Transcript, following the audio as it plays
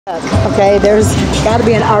Okay, there's got to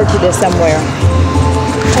be an art to this somewhere.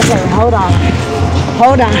 Okay, hold on.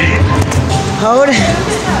 Hold on. Hold on.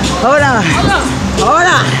 Hold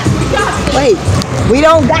on. Wait, we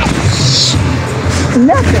don't got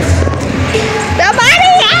nothing. Somebody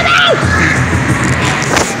help me!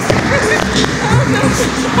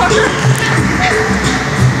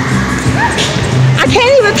 I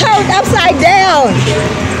can't even turn upside down.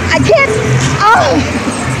 I can't. Oh.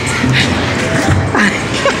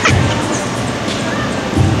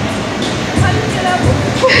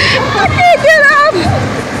 I can't get up.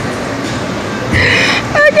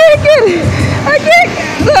 I can't get it. I can't.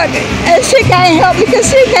 Look, and she can't help me because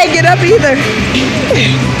she can't get up either.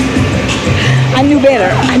 I knew better.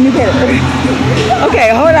 I knew better. Okay,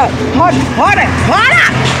 hold up. Hold up.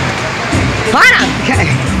 Okay.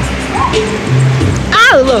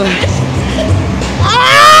 Oh, Lord.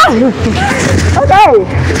 Oh! Okay.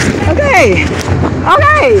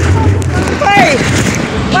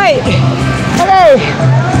 Wait.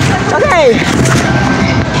 Okay.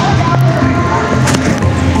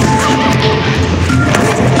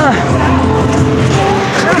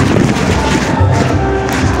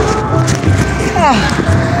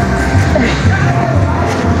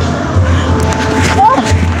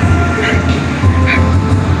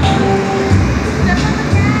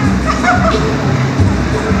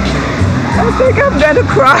 I think I'm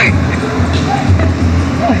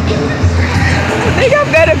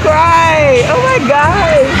gonna cry. Oh my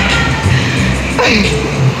God.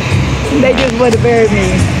 They just would have buried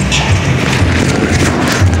me.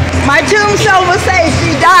 My tombstone will say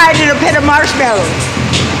she died in a pit of marshmallows.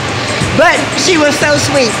 But she was so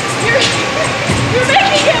sweet. You're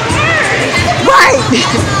making it worse. Right.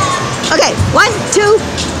 Okay, 1, 2,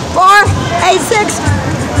 4, 8, 6.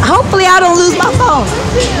 Hopefully I don't lose my phone.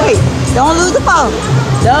 Wait, don't lose the phone.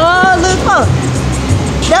 Don't lose the phone.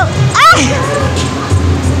 No. Ah!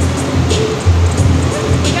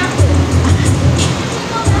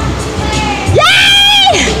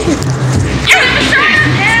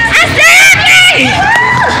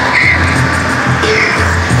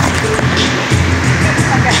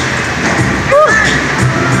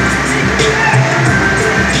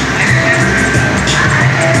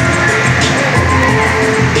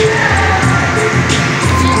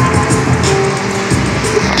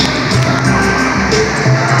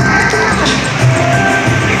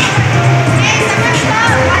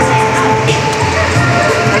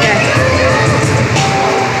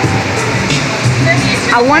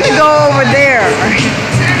 I want to go over there.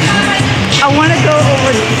 I want to go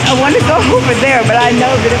over there, but I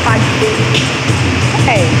know that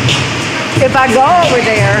if I go over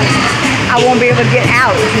there, I won't be able to get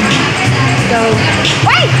out. So,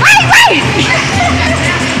 wait!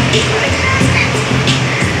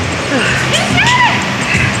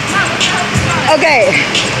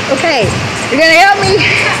 Okay, you're gonna help me?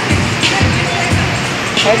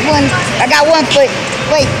 There's one. I got 1 foot.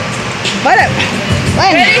 Wait. What up?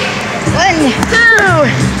 Ready? 1, 2,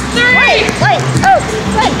 3. Wait. Oh,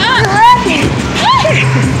 wait.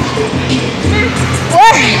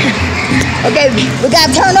 What? Okay, we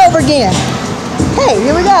gotta turn over again. Hey,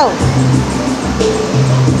 here we go.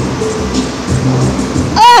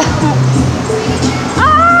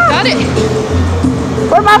 Got it.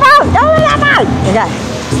 Where's my phone? Don't let my phone. Okay.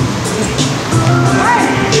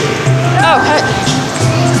 Oh, cut.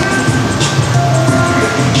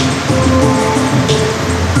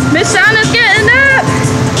 Miss Shauna's getting up.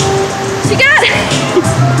 She got it.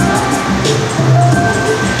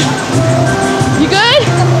 You good?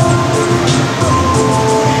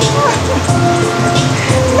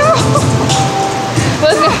 No.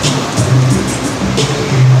 Let's go.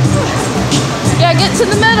 Yeah, get to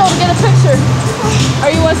the middle to get a picture. Or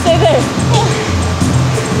you want to stay there?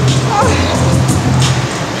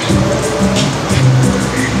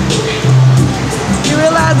 You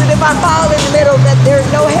realize that if I fall in the middle, that there's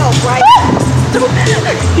no help, right?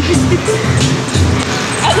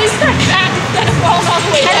 At least I sat instead of falling all the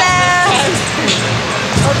way down. Hello.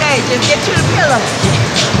 Okay, just get to the pillar.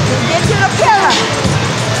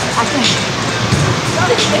 I can.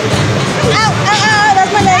 Ow, that's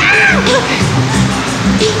my leg.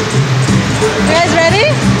 You guys ready?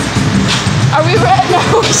 Are we ready?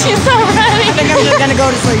 No, she's not ready. I think I'm just gonna go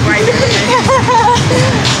to sleep right now.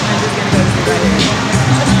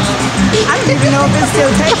 I don't even know if it's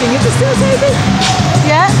still taping. Is it still taping?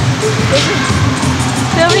 Yeah.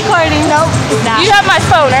 Still recording. Nope, it's not. You have my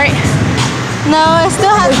phone, right? No, it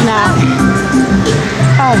still has not.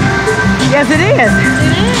 Oh, yes it is. It is.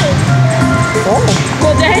 Oh.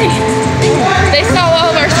 Well, they saw all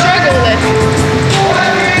of our struggle with.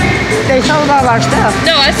 They they sold all our stuff.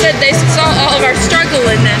 No, I said they saw all of our struggle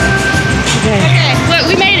in them. Okay. Okay, look,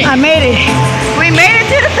 we made it. I made it. We made it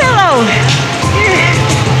to the pillow.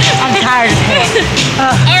 I'm tired of it.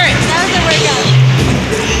 Alright, that was a workout.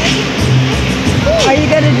 Are you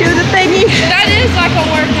gonna do the thingy? That is like a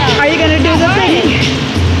workout. Are you gonna do the thingy?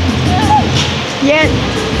 Yet?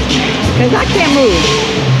 Because I can't move.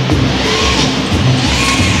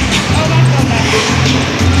 Oh, that's okay.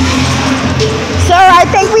 Sir, I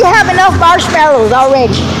think we have enough marshmallows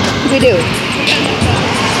already. We do.